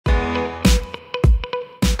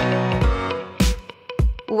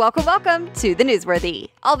Welcome to the Newsworthy.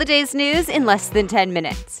 All the day's news in less than 10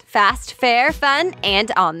 minutes. Fast, fair, fun, and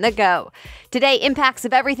on the go. Today, impacts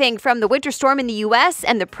of everything from the winter storm in the U.S.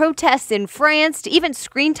 and the protests in France to even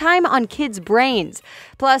screen time on kids' brains.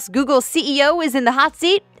 Plus, Google's CEO is in the hot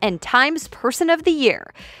seat and Time's Person of the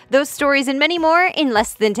Year. Those stories and many more in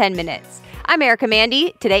less than 10 minutes. I'm Erica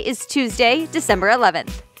Mandy. Today is Tuesday, December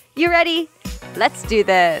 11th. You ready? Let's do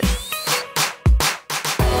this.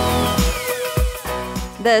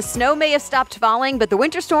 The snow may have stopped falling, but the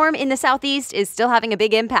winter storm in the southeast is still having a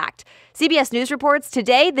big impact. CBS News reports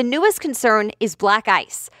today the newest concern is black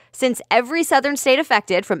ice, since every southern state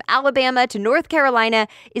affected, from Alabama to North Carolina,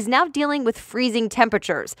 is now dealing with freezing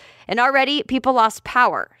temperatures. And already, people lost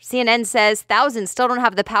power. CNN says thousands still don't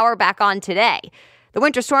have the power back on today. The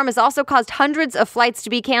winter storm has also caused hundreds of flights to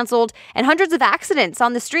be canceled and hundreds of accidents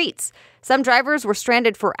on the streets. Some drivers were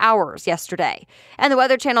stranded for hours yesterday. And the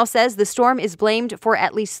Weather Channel says the storm is blamed for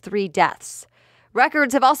at least 3 deaths.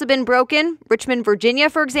 Records have also been broken. Richmond, Virginia,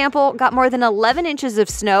 for example, got more than 11 inches of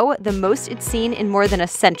snow, the most it's seen in more than a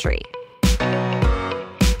century.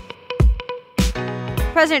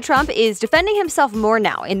 President Trump is defending himself more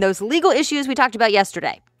now in those legal issues we talked about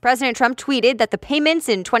yesterday. President Trump tweeted that the payments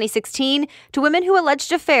in 2016 to women who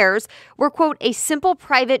alleged affairs were, quote, a simple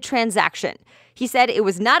private transaction. He said it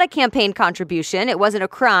was not a campaign contribution, it wasn't a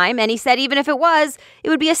crime, and he said even if it was, it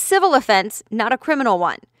would be a civil offense, not a criminal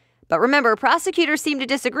one. But remember, prosecutors seem to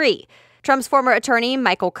disagree. Trump's former attorney,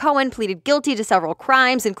 Michael Cohen, pleaded guilty to several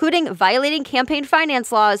crimes, including violating campaign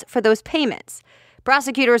finance laws for those payments.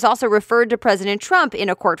 Prosecutors also referred to President Trump in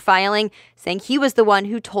a court filing, saying he was the one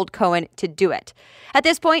who told Cohen to do it. At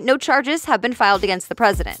this point, no charges have been filed against the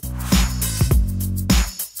president.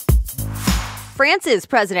 France's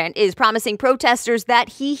president is promising protesters that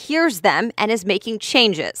he hears them and is making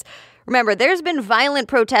changes. Remember, there's been violent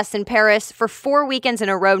protests in Paris for 4 weekends in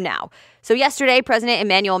a row now. So yesterday, President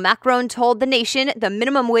Emmanuel Macron told the nation the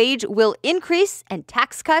minimum wage will increase and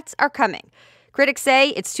tax cuts are coming. Critics say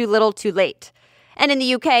it's too little too late. And in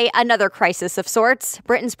the UK, another crisis of sorts.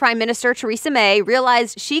 Britain's Prime Minister Theresa May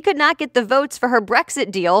realized she could not get the votes for her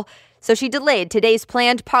Brexit deal, so she delayed today's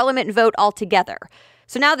planned Parliament vote altogether.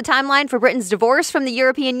 So now the timeline for Britain's divorce from the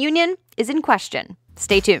European Union is in question.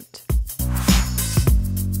 Stay tuned.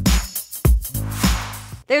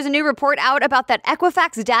 There's a new report out about that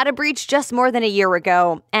Equifax data breach just more than a year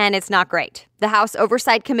ago, and it's not great. The House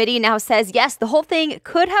Oversight Committee now says, yes, the whole thing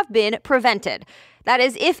could have been prevented. That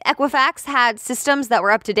is, if Equifax had systems that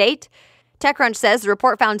were up to date. TechCrunch says the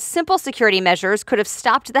report found simple security measures could have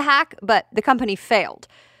stopped the hack, but the company failed.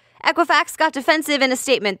 Equifax got defensive in a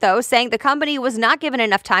statement, though, saying the company was not given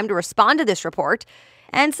enough time to respond to this report.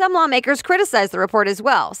 And some lawmakers criticized the report as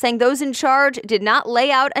well, saying those in charge did not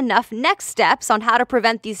lay out enough next steps on how to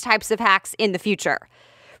prevent these types of hacks in the future.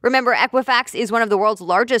 Remember, Equifax is one of the world's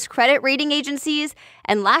largest credit rating agencies,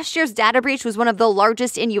 and last year's data breach was one of the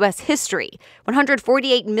largest in U.S. history.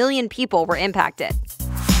 148 million people were impacted.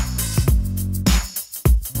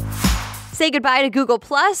 Say goodbye to Google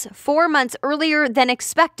Plus 4 months earlier than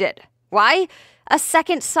expected. Why? A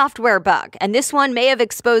second software bug, and this one may have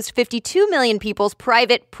exposed 52 million people's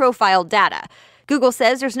private profile data. Google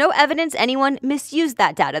says there's no evidence anyone misused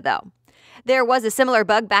that data, though. There was a similar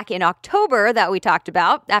bug back in October that we talked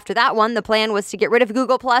about. After that one, the plan was to get rid of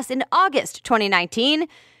Google Plus in August 2019.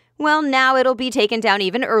 Well, now it'll be taken down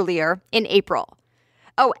even earlier in April.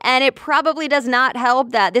 Oh, and it probably does not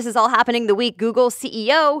help that this is all happening the week Google's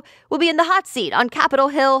CEO will be in the hot seat on Capitol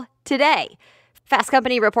Hill today. Fast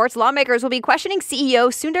Company reports lawmakers will be questioning CEO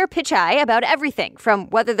Sundar Pichai about everything from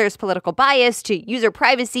whether there's political bias to user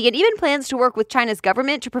privacy and even plans to work with China's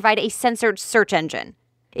government to provide a censored search engine.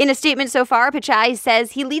 In a statement so far, Pichai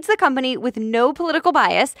says he leads the company with no political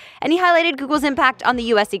bias, and he highlighted Google's impact on the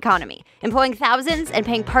U.S. economy, employing thousands and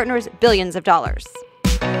paying partners billions of dollars.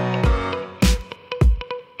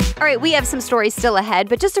 All right, we have some stories still ahead,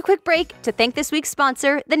 but just a quick break to thank this week's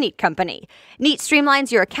sponsor, The Neat Company. Neat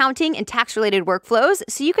streamlines your accounting and tax-related workflows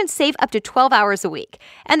so you can save up to 12 hours a week.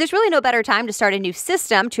 And there's really no better time to start a new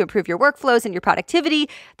system to improve your workflows and your productivity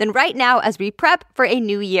than right now as we prep for a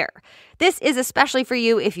new year. This is especially for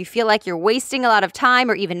you if you feel like you're wasting a lot of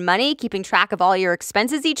time or even money keeping track of all your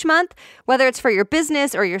expenses each month, whether it's for your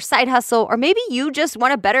business or your side hustle, or maybe you just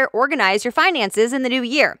want to better organize your finances in the new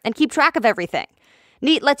year and keep track of everything.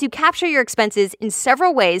 Neat lets you capture your expenses in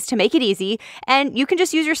several ways to make it easy, and you can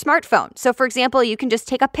just use your smartphone. So, for example, you can just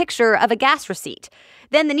take a picture of a gas receipt.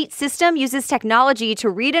 Then the Neat system uses technology to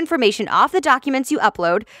read information off the documents you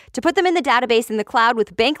upload, to put them in the database in the cloud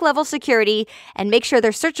with bank-level security, and make sure they're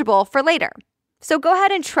searchable for later. So go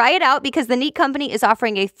ahead and try it out because the Neat Company is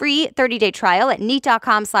offering a free 30-day trial at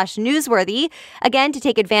neat.com/newsworthy. Again, to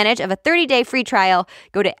take advantage of a 30-day free trial,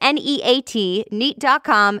 go to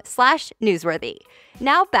neat.com/newsworthy.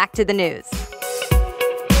 Now back to the news.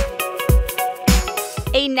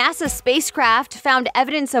 A NASA spacecraft found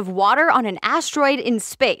evidence of water on an asteroid in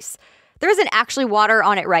space. There isn't actually water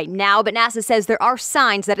on it right now, but NASA says there are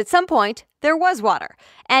signs that at some point there was water.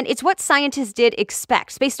 And it's what scientists did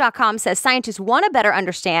expect. Space.com says scientists want to better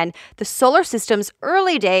understand the solar system's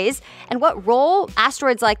early days and what role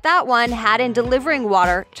asteroids like that one had in delivering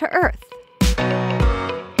water to Earth.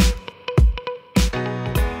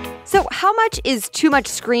 So how much is too much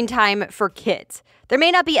screen time for kids? There may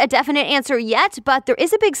not be a definite answer yet, but there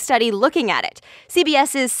is a big study looking at it.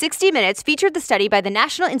 CBS's 60 Minutes featured the study by the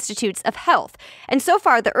National Institutes of Health. And so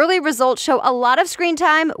far, the early results show a lot of screen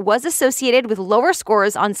time was associated with lower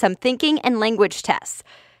scores on some thinking and language tests.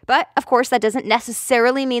 But, of course, that doesn't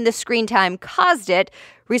necessarily mean the screen time caused it.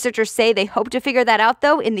 Researchers say they hope to figure that out,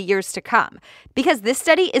 though, in the years to come. Because this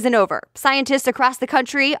study isn't over. Scientists across the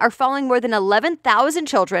country are following more than 11,000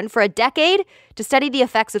 children for a decade to study the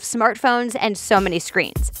effects of smartphones and so many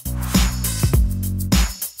screens.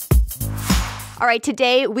 All right,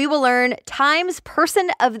 today we will learn Time's Person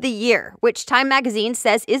of the Year, which Time magazine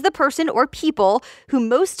says is the person or people who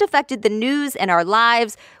most affected the news and our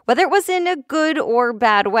lives, whether it was in a good or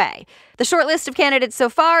bad way. The short list of candidates so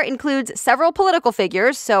far includes several political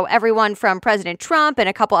figures, so everyone from President Trump and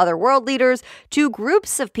a couple other world leaders to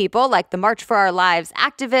groups of people like the March for Our Lives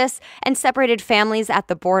activists and separated families at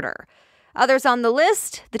the border. Others on the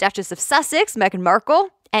list, the Duchess of Sussex, Meghan Markle,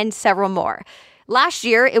 and several more. Last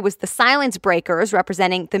year, it was the Silence Breakers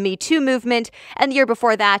representing the Me Too movement, and the year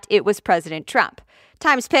before that, it was President Trump.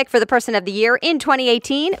 Time's pick for the Person of the Year in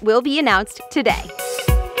 2018 will be announced today.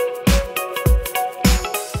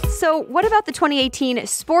 So what about the 2018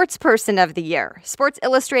 Sports Person of the Year? Sports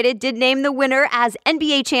Illustrated did name the winner as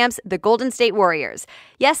NBA champs, the Golden State Warriors.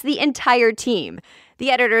 Yes, the entire team.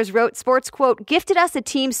 The editors wrote, sports, quote, gifted us a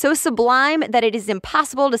team so sublime that it is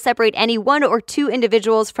impossible to separate any one or two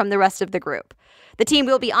individuals from the rest of the group. The team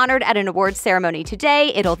will be honored at an awards ceremony today.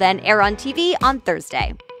 It'll then air on TV on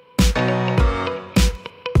Thursday.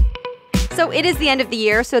 So it is the end of the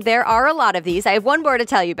year, so there are a lot of these. I have one more to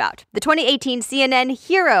tell you about. The 2018 CNN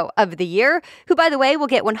Hero of the Year, who, by the way, will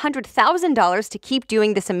get $100,000 to keep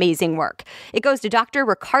doing this amazing work. It goes to Dr.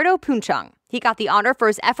 Ricardo Punchong. He got the honor for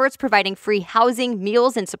his efforts providing free housing,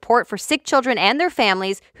 meals, and support for sick children and their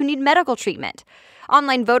families who need medical treatment.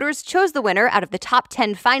 Online voters chose the winner out of the top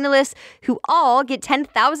 10 finalists, who all get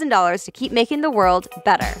 $10,000 to keep making the world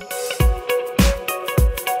better.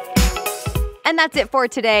 And that's it for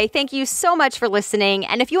today. Thank you so much for listening.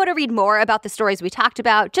 And if you want to read more about the stories we talked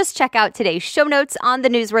about, just check out today's show notes on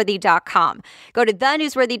thenewsworthy.com. Go to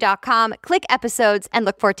thenewsworthy.com, click episodes, and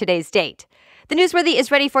look for today's date. The Newsworthy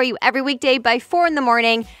is ready for you every weekday by 4 in the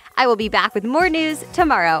morning. I will be back with more news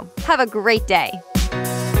tomorrow. Have a great day.